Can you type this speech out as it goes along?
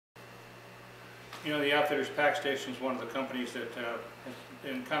You know, the Outfitters Pack Station is one of the companies that has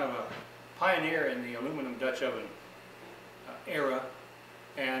been kind of a pioneer in the aluminum Dutch oven era,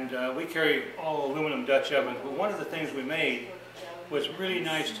 and we carry all aluminum Dutch ovens. But one of the things we made was really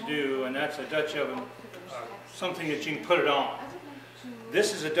nice to do, and that's a Dutch oven, something that you can put it on.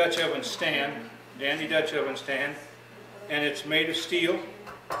 This is a Dutch oven stand, dandy Dutch oven stand, and it's made of steel.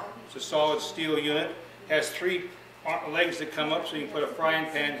 It's a solid steel unit. Has three legs that come up, so you can put a frying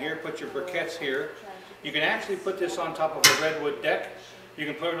pan here, put your briquettes here. You can actually put this on top of a redwood deck. You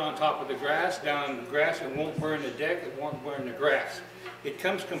can put it on top of the grass, down in the grass. It won't burn the deck, it won't burn the grass. It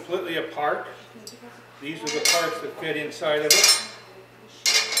comes completely apart. These are the parts that fit inside of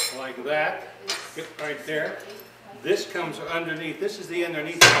it, like that, right there. This comes underneath. This is the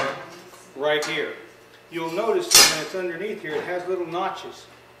underneath part right here. You'll notice that when it's underneath here, it has little notches.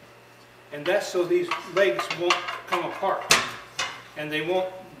 And that's so these legs won't come apart and they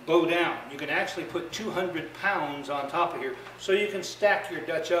won't bow down. You can actually put 200 pounds on top of here, so you can stack your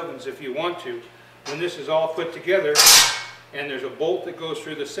Dutch ovens if you want to. When this is all put together, and there's a bolt that goes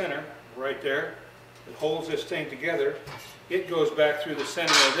through the center right there that holds this thing together, it goes back through the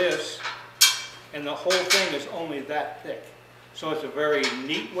center of this, and the whole thing is only that thick. So it's a very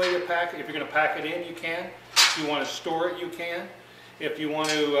neat way to pack it. If you're going to pack it in, you can. If you want to store it, you can. If you want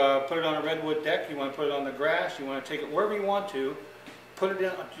to put it on a redwood deck, you want to put it on the grass, you want to take it wherever you want to, put it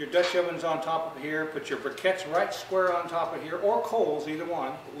in your Dutch ovens on top of here, put your briquettes right square on top of here, or coals, either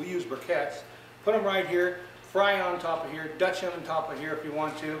one, but we use briquettes. Put them right here, fry on top of here, Dutch oven top of here if you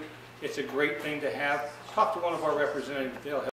want to. It's a great thing to have. Talk to one of our representatives, they'll help.